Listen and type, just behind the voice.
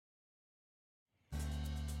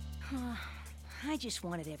I just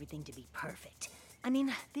wanted everything to be perfect. I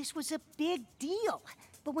mean, this was a big deal.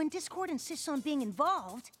 But when Discord insists on being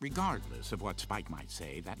involved... Regardless of what Spike might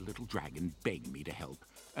say, that little dragon begged me to help.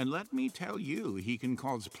 And let me tell you, he can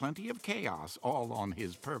cause plenty of chaos all on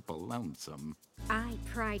his purple lonesome. I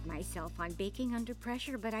pride myself on baking under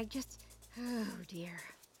pressure, but I just... Oh, dear.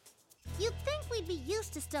 You'd think we'd be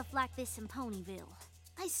used to stuff like this in Ponyville.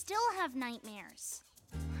 I still have nightmares.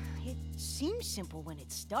 It seemed simple when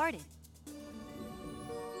it started.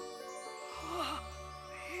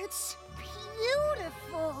 It's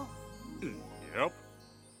beautiful. Yep.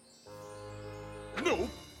 Nope.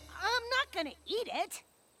 I'm not gonna eat it.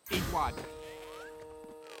 Eat what?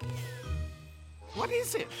 What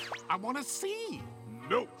is it? I want to see.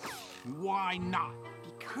 Nope. Why not?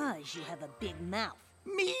 Because you have a big mouth.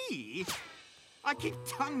 Me? I keep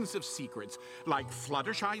tons of secrets, like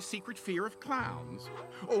Fluttershy's secret fear of clowns.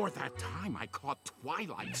 Or that time I caught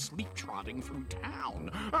Twilight sleep-trotting through town.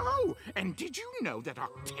 Oh, and did you know that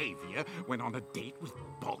Octavia went on a date with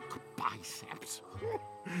bulk biceps?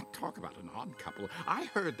 Talk about an odd couple. I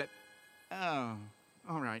heard that... Oh,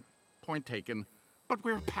 all right. Point taken. But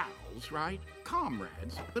we're pals, right?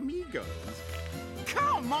 Comrades, amigos.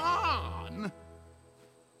 Come on!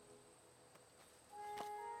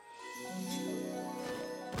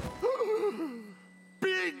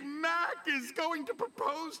 Big Mac is going to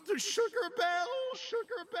propose to Sugar Belle.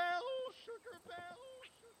 Sugar Belle. Sugar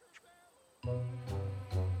Belle.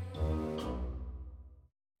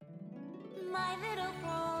 My little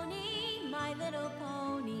pony, my little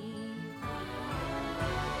pony.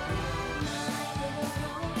 My little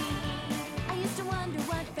pony. I used to wonder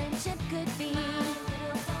what friendship could be. My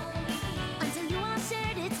little pony. Until you all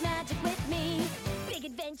shared its magic with me. Big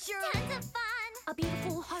adventure. Tons of fun. A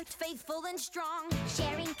beautiful heart, faithful and strong.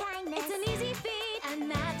 Sharing kindness. It's an easy feat, and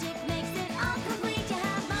magic makes it all complete. You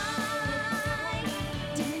have mine.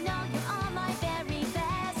 Do you know you're all my very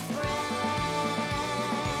best friends?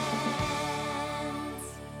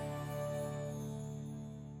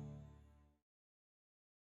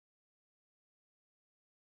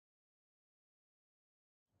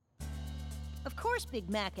 Of course Big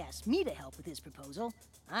Mac asked me to help with his proposal.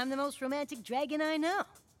 I'm the most romantic dragon I know.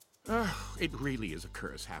 It really is a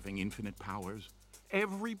curse having infinite powers.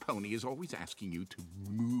 Every pony is always asking you to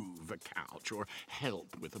move a couch or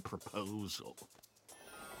help with a proposal.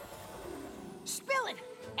 Spill it!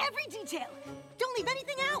 Every detail! Don't leave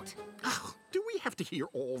anything out! Oh, do we have to hear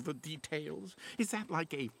all the details? Is that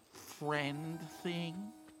like a friend thing?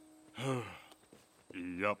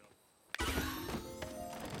 Yup.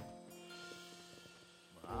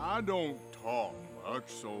 I don't talk much,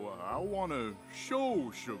 so I want to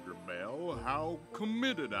show Sugar Belle how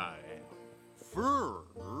committed I am.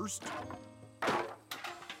 First...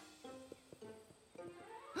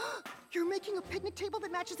 You're making a picnic table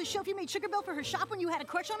that matches the shelf you made Sugar Belle for her shop when you had a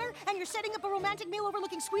crush on her, and you're setting up a romantic meal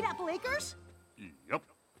overlooking Sweet Apple Acres? Yup.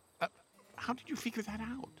 How did you figure that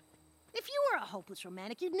out? If you were a hopeless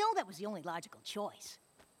romantic, you'd know that was the only logical choice.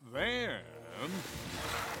 Then...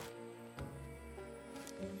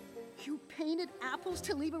 You painted apples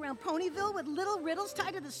to leave around Ponyville with little riddles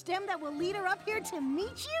tied to the stem that will lead her up here to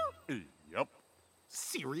meet you? Yup.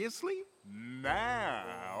 Seriously?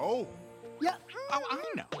 Now... Yeah. Oh, I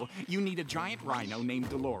know. You need a giant rhino named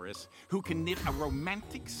Dolores who can knit a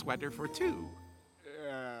romantic sweater for two.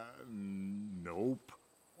 Nope.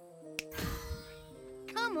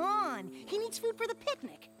 Come on. He needs food for the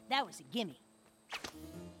picnic. That was a gimme.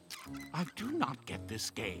 I do not get this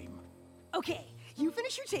game. Okay, you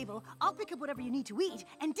finish your table, I'll pick up whatever you need to eat,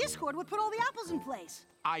 and Discord would put all the apples in place.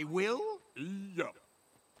 I will? Yup.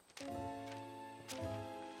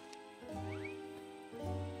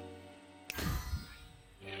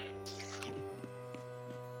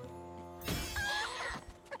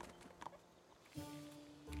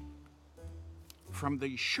 From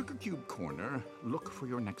the sugar cube corner, look for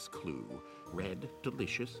your next clue. Red,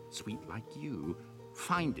 delicious, sweet like you.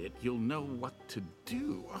 Find it, you'll know what to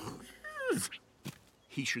do.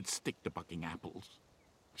 He should stick to bucking apples.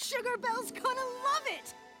 Sugar Belle's gonna love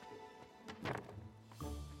it!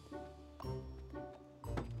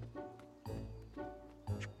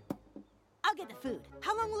 I'll get the food.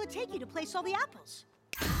 How long will it take you to place all the apples?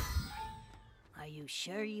 Are you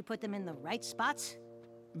sure you put them in the right spots?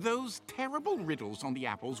 Those terrible riddles on the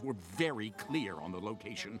apples were very clear on the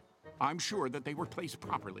location. I'm sure that they were placed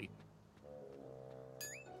properly.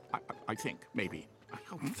 I think, maybe.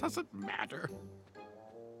 It doesn't matter.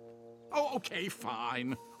 Oh, okay,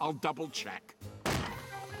 fine. I'll double check.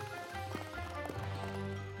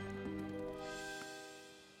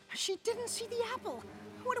 She didn't see the apple.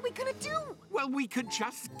 What are we gonna do? Well, we could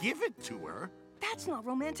just give it to her. That's not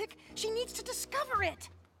romantic. She needs to discover it.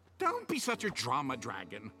 Don't be such a drama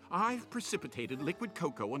dragon. I've precipitated liquid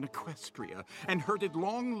cocoa on Equestria and herded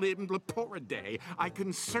long-limbed Leporidae. I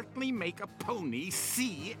can certainly make a pony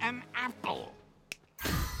see an apple.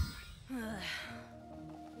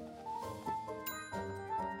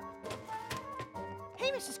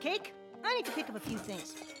 Hey, Mrs. Cake. I need to pick up a few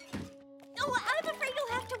things. Oh, I'm afraid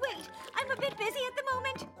you'll have to wait. I'm a bit busy at the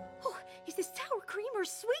moment. Oh, is this sour cream or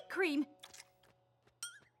sweet cream?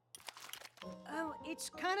 Oh, it's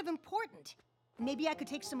kind of important. Maybe I could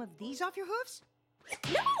take some of these off your hooves?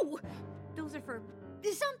 No! Those are for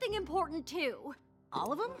something important, too.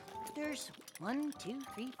 All of them? There's 1, 2,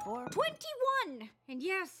 3, 4... 21! And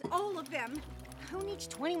yes, all of them. Who needs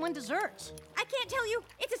 21 desserts? I can't tell you.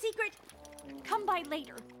 It's a secret. Come by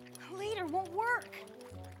later. Later won't work.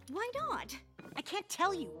 Why not? I can't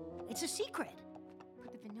tell you. It's a secret.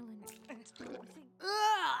 Put the vanilla in it.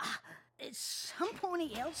 Ugh! Is some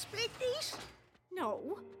pony else make these?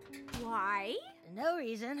 No. Why? No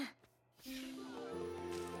reason.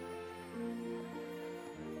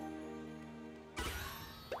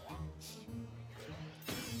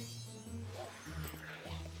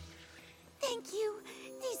 Thank you.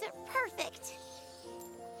 These are perfect.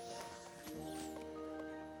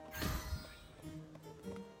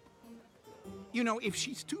 You know, if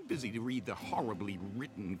she's too busy to read the horribly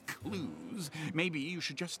written clues, maybe you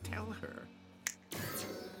should just tell her.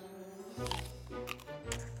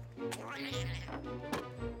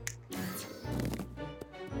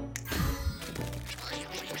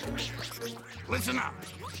 Listen up.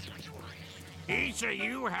 Each of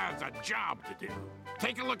you has a job to do.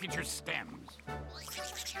 Take a look at your stems.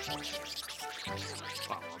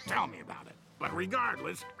 Well, tell me about it. But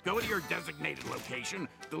regardless, go to your designated location,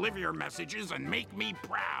 deliver your messages, and make me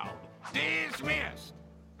proud. Dismissed!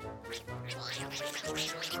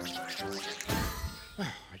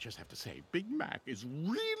 I just have to say, Big Mac is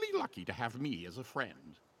really lucky to have me as a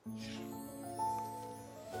friend.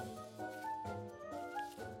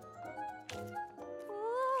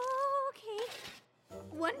 Okay.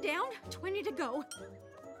 1 down, 20 to go.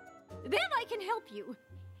 Then I can help you.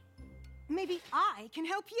 Maybe I can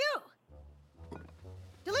help you.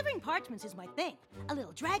 Delivering parchments is my thing. A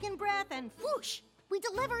little dragon breath and whoosh. We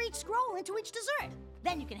deliver each scroll into each dessert.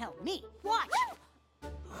 Then you can help me. Watch.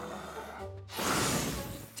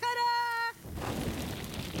 Ta-da!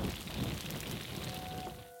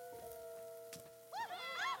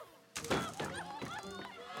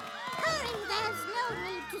 Hurry, there's no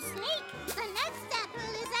need to sneak. The next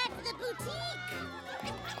apple is at the boutique.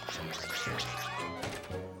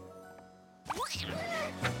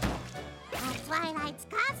 At Twilight's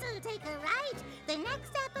castle, take a right. The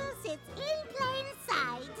next apple sits in plain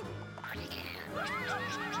sight.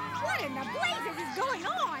 What in the blazes is going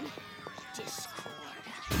on? Discord.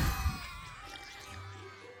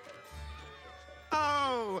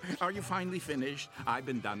 Oh, are you finally finished? I've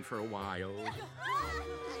been done for a while.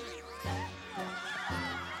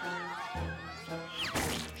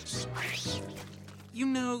 You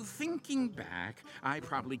know, thinking back, I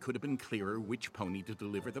probably could have been clearer which pony to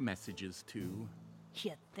deliver the messages to.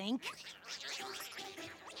 You think?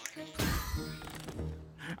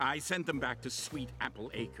 I sent them back to Sweet Apple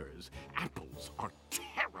Acres. Apples are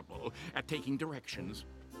terrible at taking directions.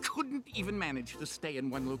 Couldn't even manage to stay in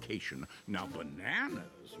one location. Now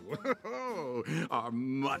bananas, whoa, are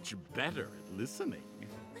much better at listening.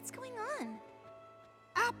 What's going on?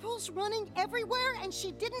 Apples running everywhere and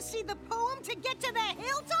she didn't see the poem to get to the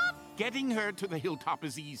hilltop? Getting her to the hilltop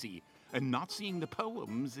is easy, and not seeing the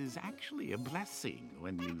poems is actually a blessing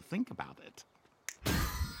when you think about it.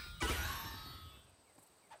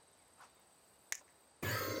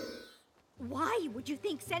 Why would you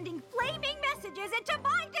think sending flaming messages into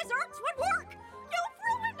my desserts would work? You've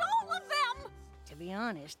ruined all of them! To be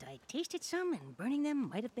honest, I tasted some and burning them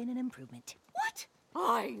might have been an improvement. What?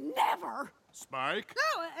 I never! Spike?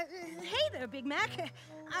 Oh, hey there, Big Mac.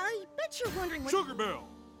 I bet you're wondering what... Sugar Belle?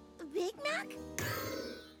 Big Mac?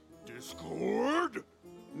 Discord?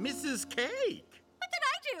 Mrs. Cake! What did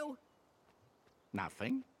I do?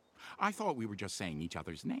 Nothing. I thought we were just saying each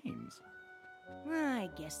other's names. I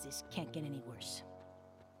guess this can't get any worse.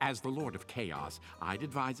 As the Lord of Chaos, I'd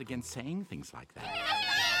advise against saying things like that.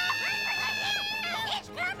 It's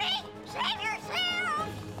Kirby! Save yourself!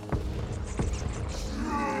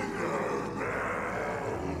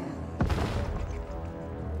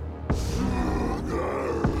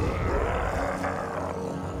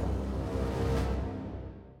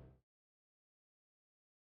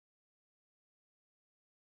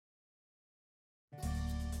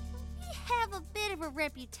 We have a bit of of a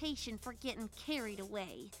reputation for getting carried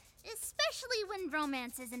away. Especially when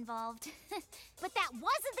romance is involved. But that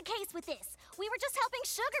wasn't the case with this. We were just helping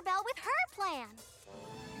Sugar Belle with her plan.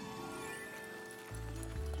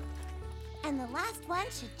 And the last one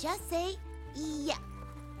should just say, yep.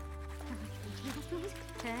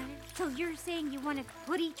 So you're saying you want to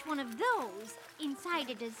put each one of those inside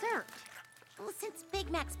a dessert? Well, since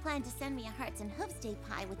Big Mac's plan to send me a Hearts and Hooves Day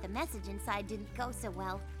pie with the message inside didn't go so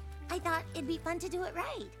well, I thought it'd be fun to do it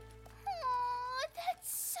right. Aw,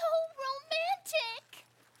 that's so romantic.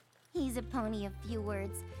 He's a pony of few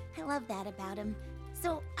words. I love that about him.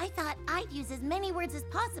 So I thought I'd use as many words as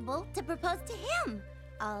possible to propose to him.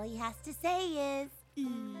 All he has to say is,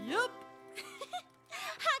 Yup.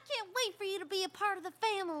 I can't wait for you to be a part of the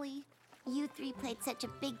family. you three played such a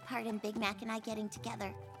big part in Big Mac and I getting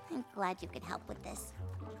together. I'm glad you could help with this.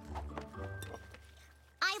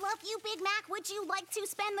 I love you, Big Mac. Would you like to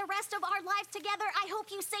spend the rest of our lives together? I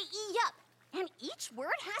hope you say yup. And each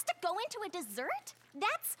word has to go into a dessert?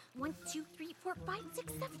 That's 1, 2, 3, 4, 5,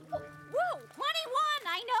 6, 7. Whoa, 21!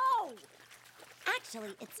 I know!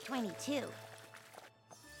 Actually, it's 22.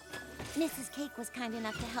 Mrs. Cake was kind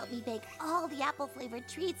enough to help me bake all the apple-flavored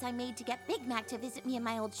treats I made to get Big Mac to visit me in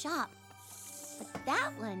my old shop. But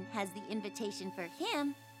that one has the invitation for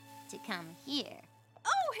him to come here.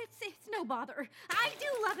 Oh, it's no bother. I do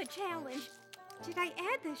love a challenge. Did I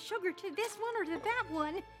add the sugar to this one or to that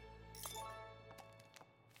one?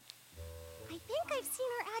 I think I've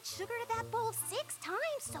seen her add sugar to that bowl 6 times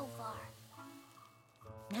so far.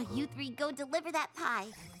 Now you three go deliver that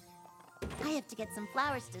pie. I have to get some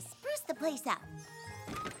flowers to spruce the place up.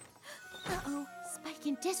 Uh-oh, Spike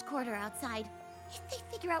and Discord are outside. If they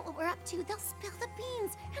figure out what we're up to, they'll spill the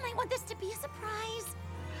beans, and I want this to be a surprise.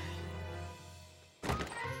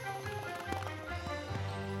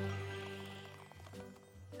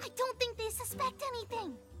 I don't think they suspect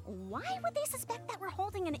anything. Why would they suspect that we're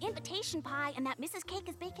holding an invitation pie and that Mrs. Cake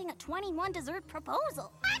is baking a 21 dessert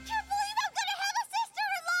proposal? I can't believe I'm gonna have a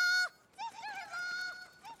sister-in-law!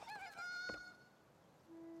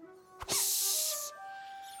 Shh!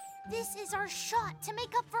 This is our shot to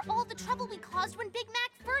make up for all the trouble we caused when Big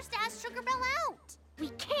Mac first asked Sugar Belle out. We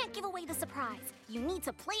can't give away the surprise. You need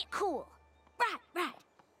to play it cool. Right.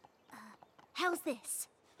 How's this?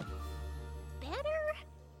 Better?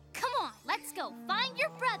 Come on, let's go find your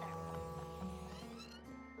brother.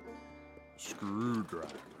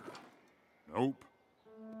 Screwdriver. Nope.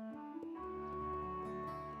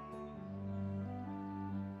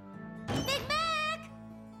 Big Mac!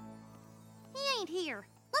 He ain't here.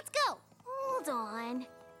 Let's go. Hold on.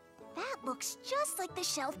 That looks just like the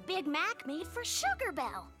shelf Big Mac made for Sugar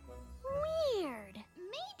Belle. Weird.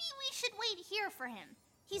 Maybe we should wait here for him.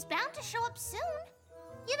 He's bound to show up soon.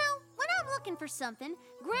 You know, when I'm looking for something,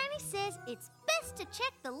 Granny says it's best to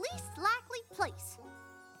check the least likely place.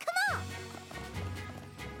 Come on!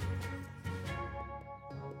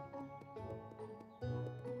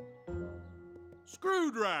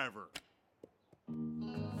 Screwdriver.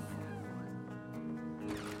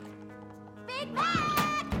 Big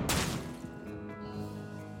Mac!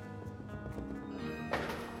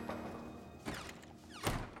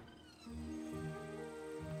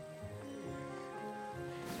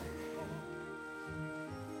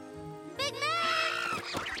 Big Mac!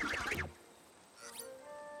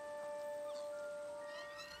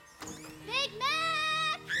 Big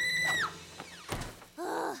Mac!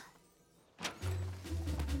 Ugh.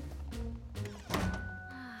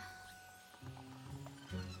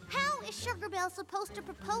 How is Sugar Belle supposed to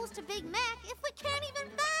propose to Big Mac if we can't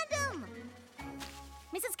even find him?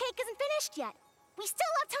 Mrs. Cake isn't finished yet. We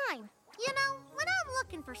still have time. You know, when I'm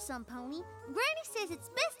looking for some pony, Granny says it's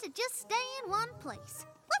best to just stay in one place.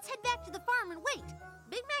 Let's head back to the farm and wait.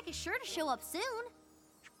 Big Mac is sure to show up soon.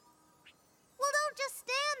 Well, don't just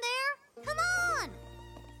stand there. Come on!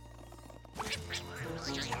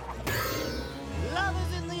 Love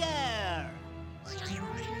is in the air!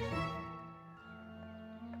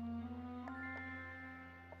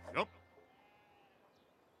 Yup.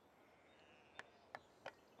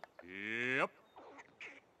 Yep.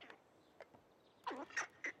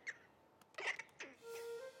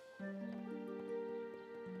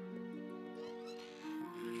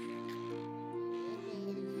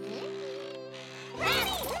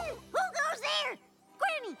 Granny! Who goes there?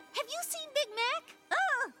 Granny, have you seen Big Mac?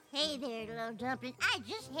 Oh, hey there, little dumpling. I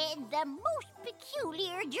just had the most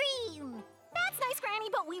peculiar dream. That's nice, Granny,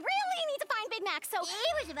 but we really need to find Big Mac, so...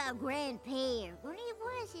 It was about Grandpa, or it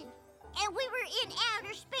wasn't. And we were in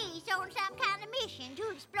outer space on some kind of mission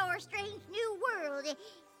to explore a strange new world.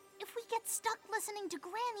 If we get stuck listening to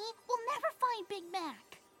Granny, we'll never find Big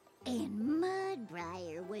Mac. And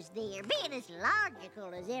Mudbriar was there, being as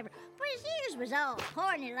logical as ever, but his ears was all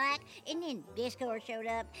corny like, and then Discord showed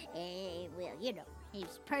up, and, well, you know,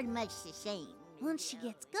 it's pretty much the same. Once she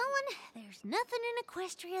gets going, there's nothing in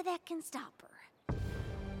Equestria that can stop her.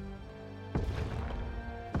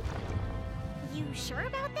 You sure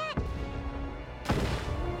about that?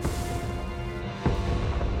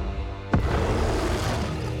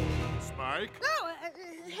 Spike? Oh,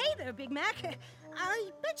 hey there, Big Mac. I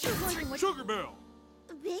bet you're wondering what... Sugar Belle!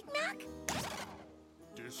 Big Mac?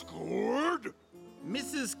 Discord?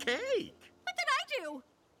 Mrs. Cake! What did I do?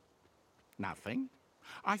 Nothing.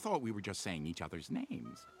 I thought we were just saying each other's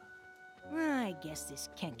names. I guess this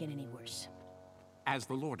can't get any worse. As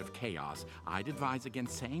the Lord of Chaos, I'd advise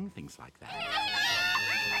against saying things like that.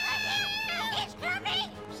 It's coming!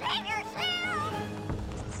 Save yourself!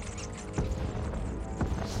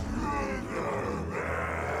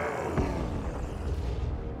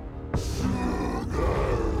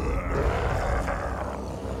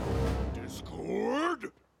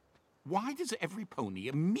 Discord? Why does every pony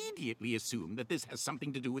immediately assume that this has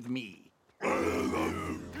something to do with me? You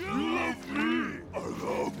love me! I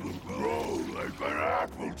love to grow like an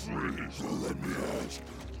apple tree. So let me ask,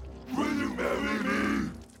 will you marry me?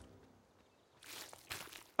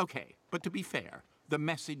 Okay, but to be fair, the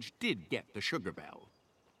message did get the Sugar Belle.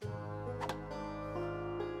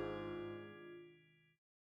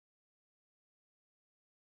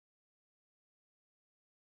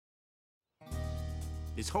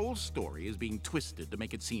 This whole story is being twisted to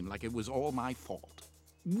make it seem like it was all my fault.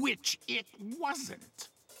 Which it wasn't.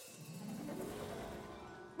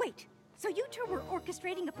 Wait, so you two were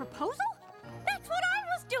orchestrating a proposal? That's what I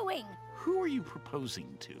was doing! Who are you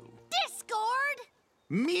proposing to? Discord!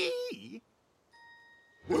 Me?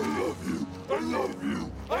 I love you! I love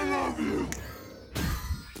you! I love you!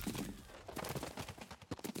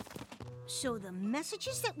 So the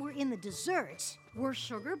messages that were in the desserts... Were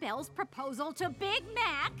Sugar Belle's proposal to Big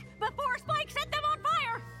Mac before Spike set them on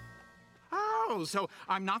fire! Oh, so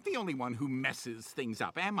I'm not the only one who messes things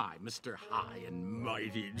up, am I, Mr. High and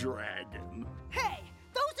Mighty Dragon? Hey!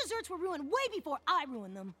 Those desserts were ruined way before I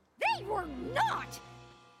ruined them. They were not!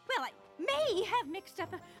 Well, I may have mixed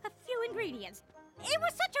up a few ingredients. It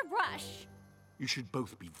was such a rush. You should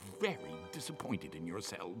both be very disappointed in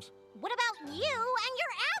yourselves. What about you and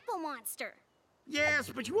your apple monster? Yes,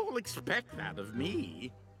 but you all expect that of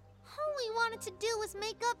me. All we wanted to do was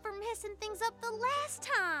make up for messing things up the last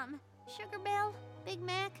time. Sugar Belle, Big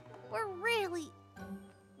Mac, we're really...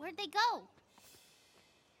 Where'd they go?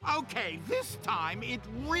 Okay, this time it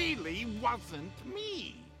really wasn't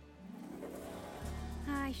me.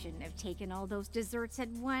 I shouldn't have taken all those desserts at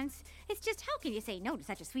once. It's just, how can you say no to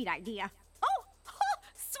such a sweet idea? Oh,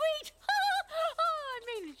 sweet!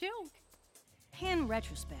 I made a joke. In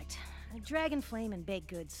retrospect, Dragon Flame and baked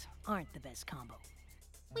goods aren't the best combo.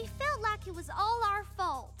 We felt like it was all our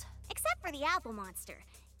fault. Except for the apple monster.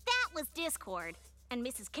 That was Discord. And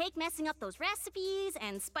Mrs. Cake messing up those recipes,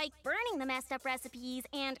 and Spike burning the messed up recipes,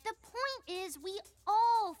 and... The point is, we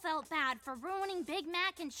all felt bad for ruining Big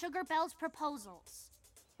Mac and Sugar Belle's proposals.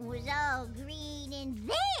 Was all green, and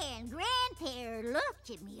then Grandpa looked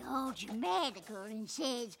at me all dramatical and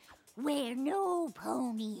says, where no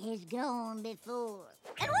pony has gone before.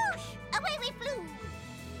 And whoosh, away we flew.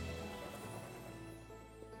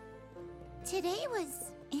 Today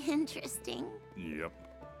was interesting. Yep.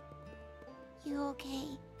 You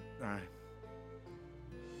okay?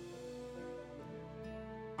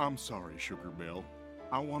 I'm sorry, Sugar Belle.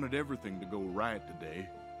 I wanted everything to go right today.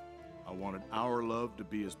 I wanted our love to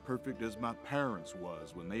be as perfect as my parents'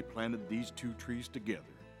 was when they planted these two trees together.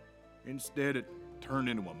 Instead, it turned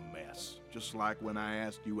into a mess, just like when I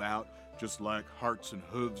asked you out, just like Hearts and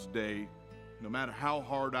Hooves Day. No matter how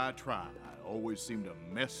hard I try, I always seem to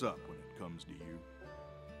mess up when it comes to you.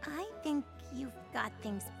 I think you've got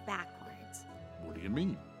things backwards. What do you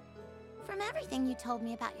mean? From everything you told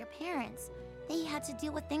me about your parents, they had to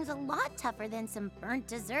deal with things a lot tougher than some burnt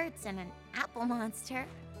desserts and an apple monster.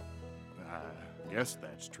 I guess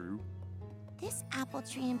that's true. This apple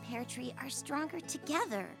tree and pear tree are stronger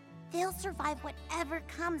together. They'll survive whatever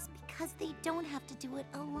comes because they don't have to do it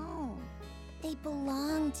alone. They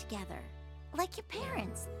belong together, like your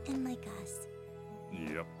parents and like us.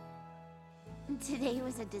 Yep. Today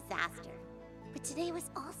was a disaster, but today was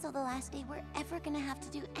also the last day we're ever gonna have to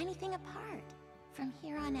do anything apart. From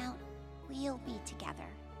here on out, we'll be together,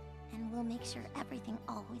 and we'll make sure everything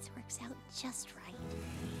always works out just right.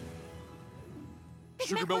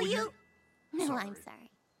 Sugar Belle, will will you? No, Sorry. I'm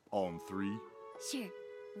sorry. On 3, Sure.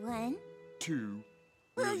 1, 2,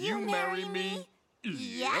 Will you marry me?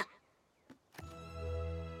 Yep.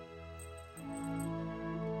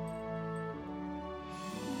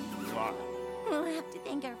 We'll have to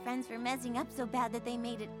thank our friends for messing up so bad that they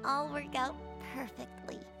made it all work out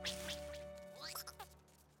perfectly.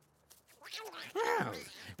 Well,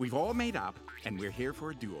 we've all made up, and we're here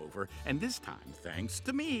for a do-over. And this time, thanks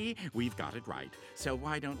to me, we've got it right. So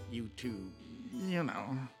why don't you two, you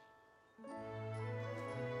know...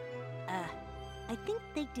 I think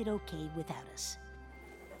they did okay without us.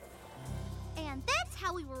 And that's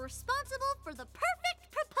how we were responsible for the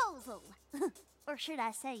perfect proposal. Or should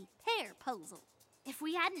I say, pear-posal. If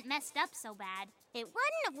we hadn't messed up so bad, it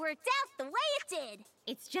wouldn't have worked out the way it did.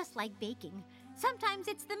 It's just like baking. Sometimes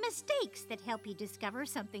it's the mistakes that help you discover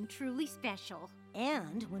something truly special.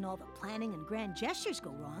 And when all the planning and grand gestures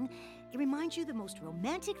go wrong, it reminds you the most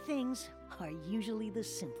romantic things are usually the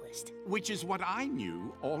simplest. Which is what I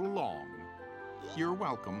knew all along. You're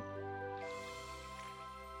welcome.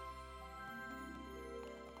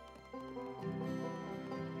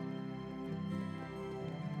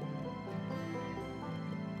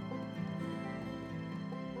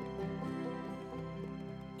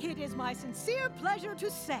 It is my sincere pleasure to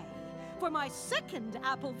say, for my second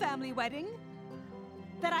Apple family wedding,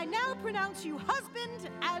 that I now pronounce you husband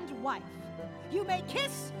and wife. You may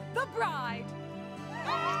kiss the bride.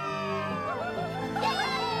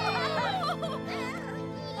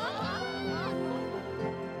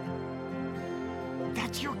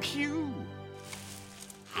 That's your cue.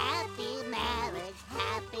 Happy marriage,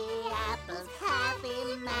 happy apples,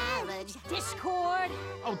 happy marriage. Discord.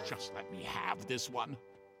 Oh, just let me have this one.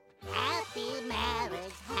 Happy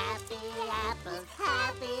marriage, happy apples,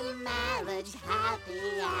 happy marriage,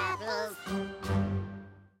 happy apples.